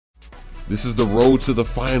This is the road to the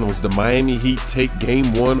finals. The Miami Heat take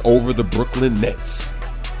game 1 over the Brooklyn Nets.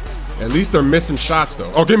 At least they're missing shots,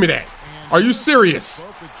 though. Oh, give me that. Are you serious?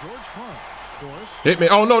 Hit me.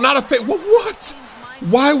 Oh, no, not a fade. What?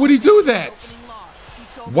 Why would he do that?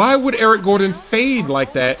 Why would Eric Gordon fade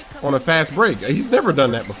like that on a fast break? He's never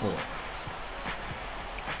done that before.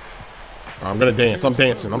 I'm going to dance. I'm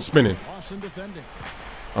dancing. I'm spinning.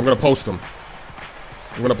 I'm going to post him.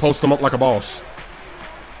 I'm going to post him up like a boss.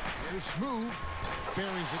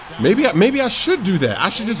 Maybe I should do that. I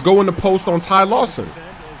should just go in the post on Ty Lawson.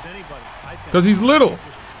 Because he's little.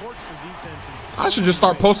 I should just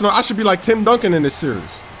start posting. I should be like Tim Duncan in this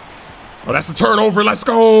series. Oh, that's a turnover. Let's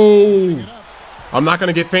go. I'm not going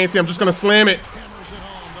to get fancy. I'm just going to slam it.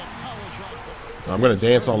 I'm going to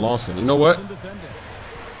dance on Lawson. You know what?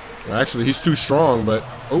 Actually, he's too strong, but...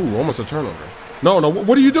 Oh, almost a turnover. No,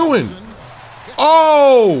 what are you doing?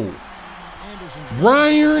 Oh!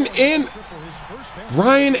 Ryan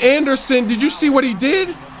Anderson, did you see what he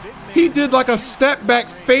did? He did like a step back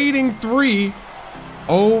fading 3.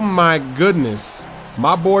 Oh my goodness.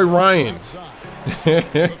 My boy Ryan.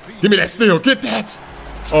 Give me that steal. Get that.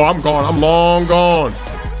 Oh, I'm gone. I'm long gone.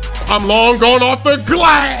 I'm long gone off the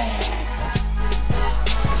glass.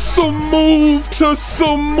 Smooth to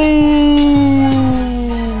smooth.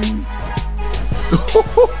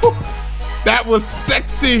 That was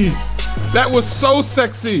sexy. That was so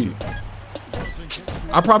sexy.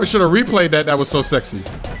 I probably should have replayed that. That was so sexy.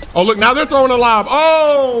 Oh, look, now they're throwing a lob.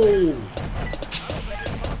 Oh!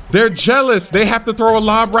 They're jealous. They have to throw a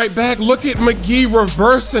lob right back. Look at McGee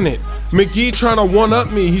reversing it. McGee trying to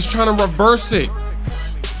one-up me. He's trying to reverse it.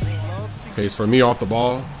 Okay, it's for me off the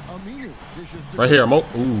ball. Right here. Ooh. All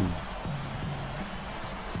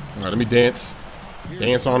right, let me dance.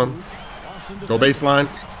 Dance on him. Go baseline.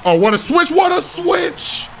 Oh, what a switch. What a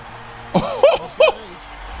switch.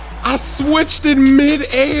 I switched in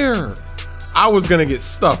mid-air. I was going to get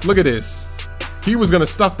stuffed. Look at this. He was going to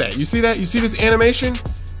stuff that. You see that? You see this animation?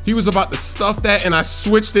 He was about to stuff that, and I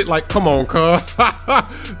switched it like, come on, cuz.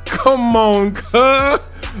 Come on, cuz.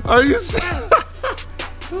 Are you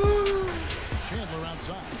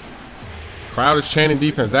Crowd is chanting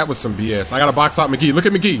defense. That was some BS. I got to box out McGee. Look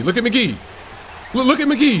at McGee. Look at McGee. Look at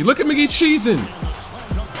McGee. Look at McGee cheesing.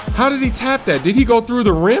 How did he tap that? Did he go through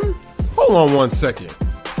the rim? Hold on 1 second.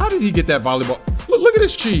 How did he get that volleyball? Look at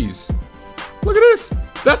this cheese. Look at this.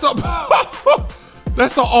 That's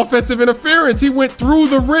an offensive interference. He went through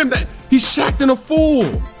the rim. He's Shaqtin a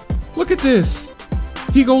fool. Look at this.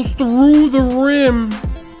 He goes through the rim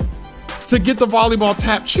to get the volleyball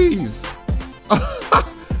tap cheese.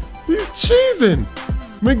 He's cheesing.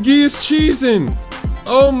 McGee is cheesing.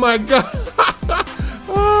 Oh my God.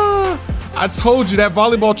 I told you that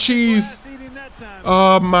volleyball cheese.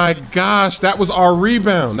 Oh my gosh, that was our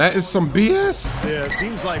rebound. That is some BS. Yeah, it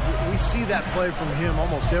seems like we see that play from him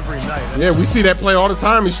almost every night. Yeah, we see that play all the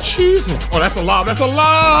time. He's cheesing. Oh, that's a lob. That's a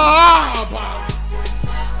lob.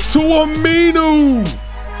 To Aminu.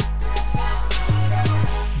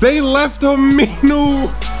 They left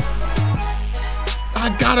Aminu.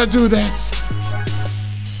 I gotta do that.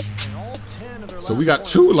 So we got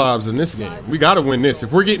 2 lobs in this game. We gotta win this.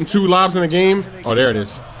 If we're getting 2 lobs in a game, oh, there it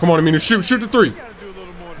is. Come on, Aminu, shoot the 3.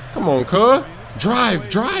 Come on, cuz.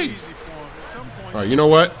 Drive. All right, you know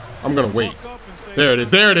what? I'm gonna wait. There it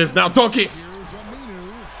is. Now dunk it.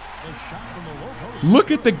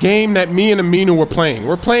 Look at the game that me and Aminu were playing.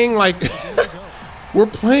 We're playing like, we're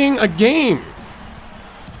playing a game.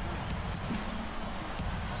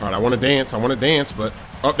 All right, I want to dance, but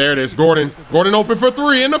oh, there it is. Gordon open for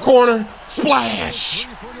 3 in the corner. Splash.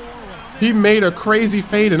 He made a crazy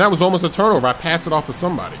fade, and that was almost a turnover. I passed it off to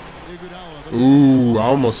somebody. Ooh, I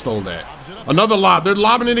almost stole that. Another lob. They're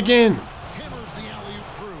lobbing it again.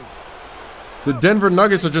 The Denver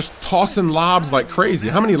Nuggets are just tossing lobs like crazy.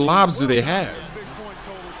 How many lobs do they have?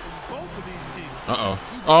 Uh-oh.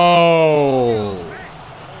 Oh.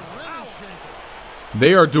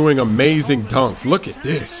 They are doing amazing dunks. Look at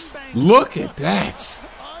this. Look at that.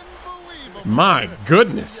 My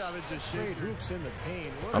goodness.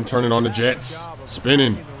 I'm turning on the Jets.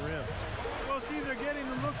 Spinning.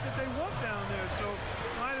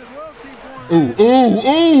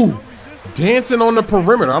 Ooh. Dancing on the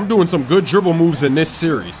perimeter. I'm doing some good dribble moves in this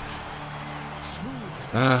series.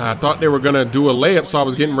 I thought they were going to do a layup, so I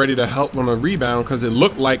was getting ready to help on a rebound because it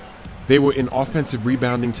looked like they were in offensive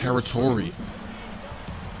rebounding territory.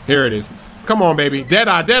 Here it is. Come on, baby.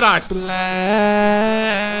 Dead-eye. Splash.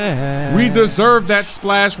 We deserve that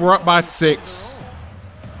splash. We're up by 6.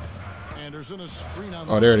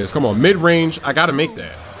 Oh, there it is. Come on. Mid-range. I got to make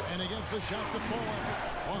that.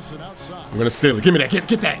 I'm going to steal it. Give me that. Get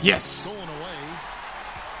that. Yes.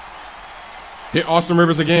 Hit Austin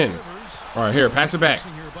Rivers again. All right, here. Pass it back.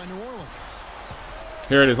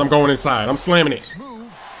 Here it is. I'm going inside. I'm slamming it.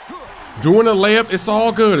 Doing a layup. It's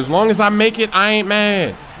all good. As long as I make it, I ain't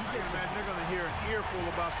mad.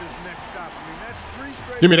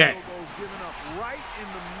 Give me that.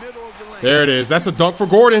 There it is. That's a dunk for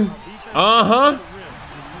Gordon. Uh-huh.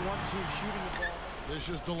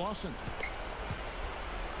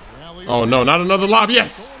 Oh, no, not another lob.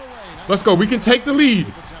 Yes. Let's go. We can take the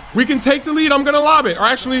lead. We can take the lead. I'm going to lob it. Or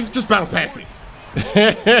actually, just bounce past it.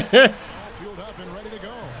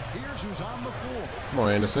 Come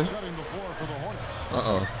on, Anderson.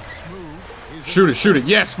 Uh-oh. Shoot it, shoot it.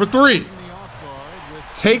 Yes, for 3.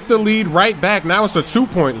 Take the lead right back. Now it's a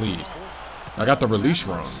 2-point lead. I got the release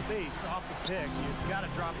wrong.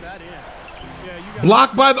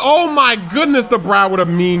 Blocked by the... Oh, my goodness, the Brow with a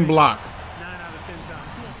mean block.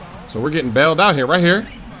 So we're getting bailed out here, right here,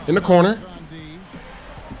 in the corner.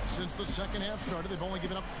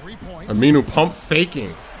 Aminu pump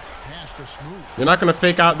faking. You're not going to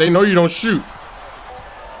fake out. They know you don't shoot.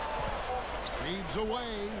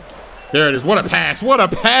 There it is. What a pass. What a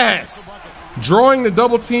pass. Drawing the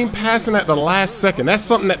double team, passing at the last second. That's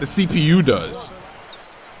something that the CPU does.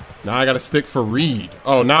 Now I got to stick for Reed.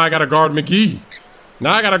 Oh, now I got to guard McGee.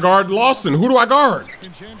 Now I got to guard Lawson. Who do I guard?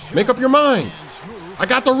 Make up your mind. I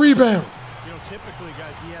got the rebound. You know, typically,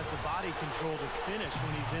 guys, he has the body control to finish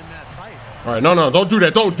when he's in that tight. All right, no, don't do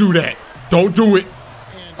that. Don't do that. Don't do it.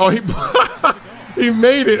 Oh, he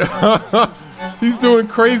made it. He's doing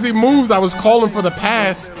crazy moves. I was calling for the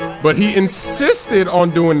pass, but he insisted on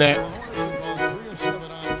doing that.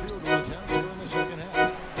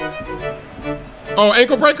 Oh,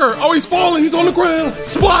 ankle breaker. Oh, he's falling. He's on the ground.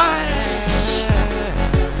 Splash!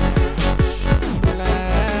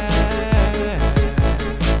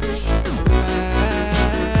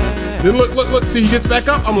 Then look. See, he gets back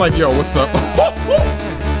up. I'm like, yo, what's up?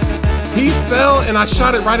 He fell, and I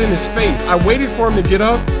shot it right in his face. I waited for him to get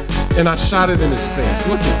up, and I shot it in his face.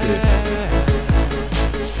 Look at this.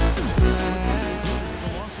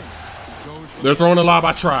 They're throwing a lob.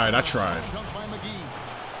 I tried.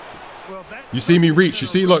 You see me reach. You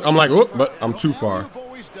see, look, I'm like, whoop, but I'm too far.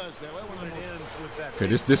 Okay,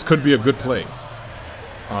 this could be a good play.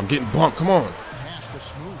 I'm getting bumped. Come on.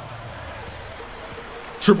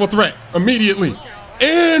 Triple threat immediately.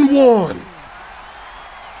 And 1.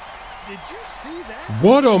 Did you see that?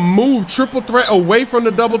 What a move. Triple threat away from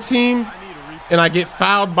the double team. And I get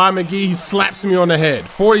fouled by McGee. He slaps me on the head.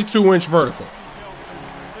 42-inch vertical.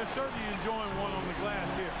 They're certainly enjoying one on the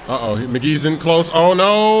glass here. Uh-oh. McGee's in close. Oh,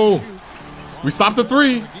 no. We stopped the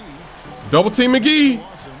 3. Double team McGee.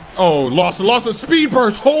 Oh, Lawson. Speed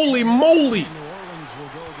burst. Holy moly.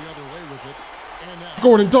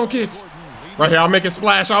 Gordon, dunk it. Right here, I'll make it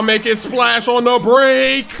splash. I'll make it splash on the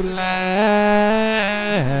break. Splash.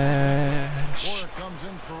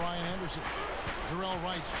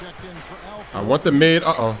 I want the mid.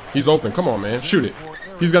 Uh-oh. He's open. Come on, man. Shoot it.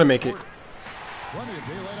 He's going to make it.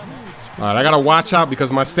 All right, I got to watch out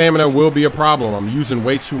because my stamina will be a problem. I'm using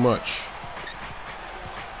way too much.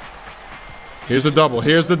 Here's a double.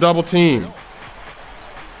 Here's the double team.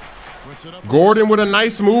 Gordon with a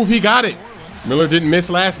nice move. He got it. Miller didn't miss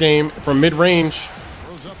last game from mid-range.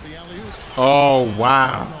 Oh,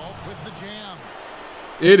 wow.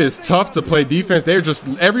 It is tough to play defense. They're just,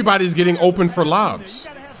 everybody's getting open for lobs.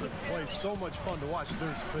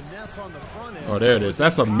 Oh, there it is.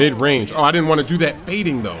 That's a mid-range. Oh, I didn't want to do that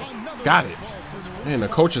fading, though. Got it. Man, the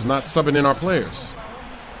coach is not subbing in our players.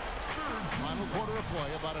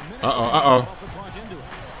 Uh-oh.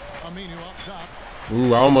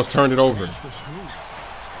 Ooh, I almost turned it over.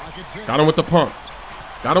 Got him with the pump.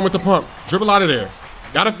 Dribble out of there.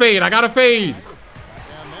 Gotta fade. I gotta fade.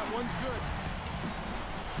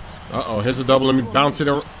 Uh-oh, here's a double. Let me bounce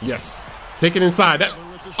it. Yes. Take it inside. That.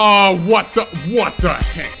 Oh, what the heck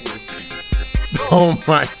was that? Oh,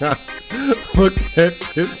 my God. Look at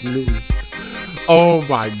this move. Oh,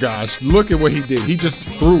 my gosh. Look at what he did. He just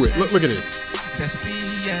threw it. Look at this.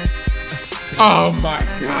 Oh, my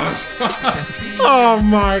gosh. Oh,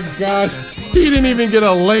 my gosh. He didn't even get a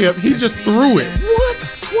layup. He just threw it.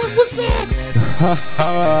 What was that?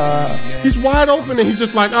 He's wide open and he's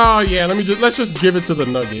just like, oh yeah, let's just give it to the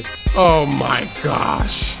Nuggets. Oh my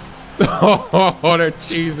gosh. Oh, they're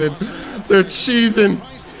cheesing.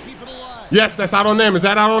 Yes, that's out on them. Is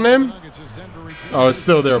that out on them? Oh, it's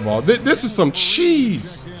still their ball. This is some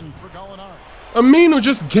cheese. Aminu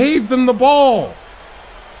just gave them the ball.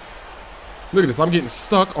 Look at this. I'm getting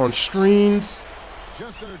stuck on screens.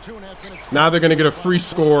 Now they're going to get a free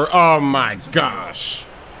score. Oh, my gosh.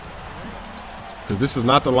 Because this is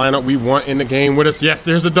not the lineup we want in the game with us. Yes,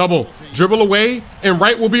 there's a double. Dribble away, and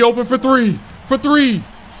Wright will be open for three. For three.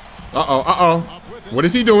 Uh-oh. What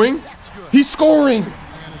is he doing? He's scoring.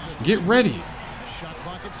 Get ready.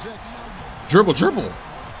 Dribble.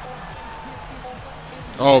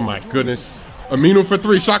 Oh, my goodness. Aminu for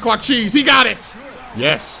three. Shot clock cheese. He got it.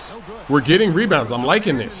 Yes. We're getting rebounds. I'm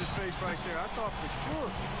liking this.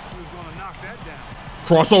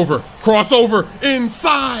 Crossover.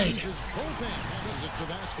 Inside.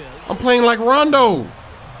 I'm playing like Rondo.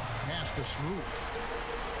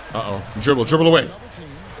 Uh-oh. Dribble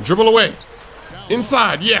away.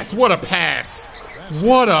 Inside. Yes. What a pass.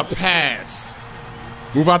 Move out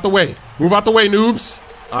the way, noobs.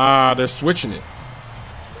 Ah, they're switching it.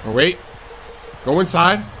 Oh, wait. Go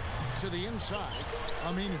inside.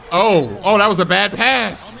 Oh, that was a bad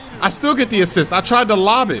pass. I still get the assist. I tried to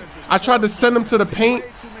lob it. I tried to send him to the paint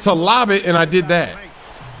to lob it, and I did that.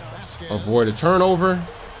 Avoid a turnover.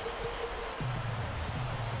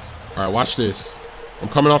 All right, watch this. I'm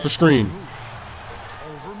coming off the screen.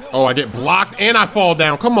 Oh, I get blocked, and I fall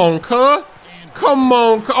down. Come on, cuh.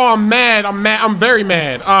 Oh, I'm mad. I'm very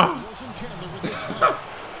mad.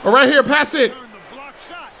 Right here, pass it.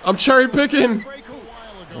 I'm cherry picking.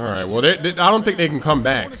 All right, well, I don't think they can come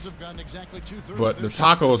back. But the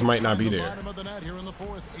tacos might not be there.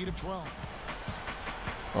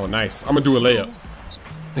 Oh, nice. I'm going to do a layup.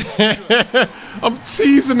 I'm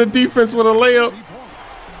teasing the defense with a layup.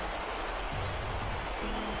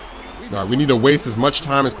 All right, we need to waste as much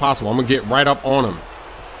time as possible. I'm going to get right up on them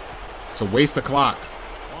to waste the clock.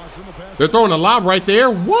 They're throwing a lob right there.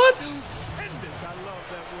 What?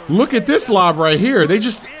 Look at this lob right here. They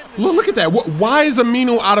just look at that. Why is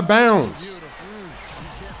Aminu out of bounds?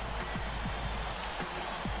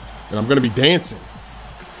 And I'm going to be dancing.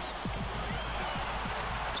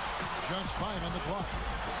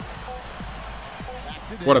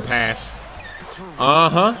 What a pass.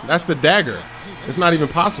 That's the dagger. It's not even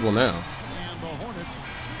possible now.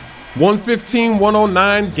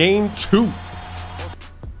 115-109, game 2.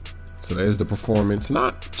 So there's the performance.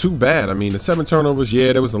 Not too bad. I mean, the 7 turnovers,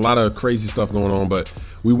 yeah, there was a lot of crazy stuff going on, but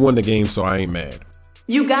we won the game, so I ain't mad.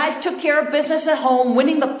 You guys took care of business at home,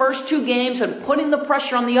 winning the first 2 games and putting the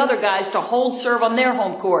pressure on the other guys to hold serve on their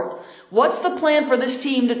home court. What's the plan for this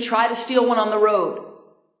team to try to steal one on the road?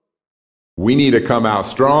 We need to come out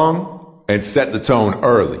strong and set the tone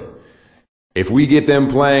early. If we get them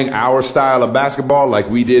playing our style of basketball like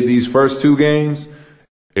we did these first 2 games,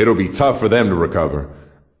 it'll be tough for them to recover.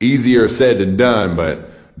 Easier said than done, but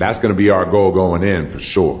that's going to be our goal going in for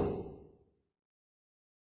sure.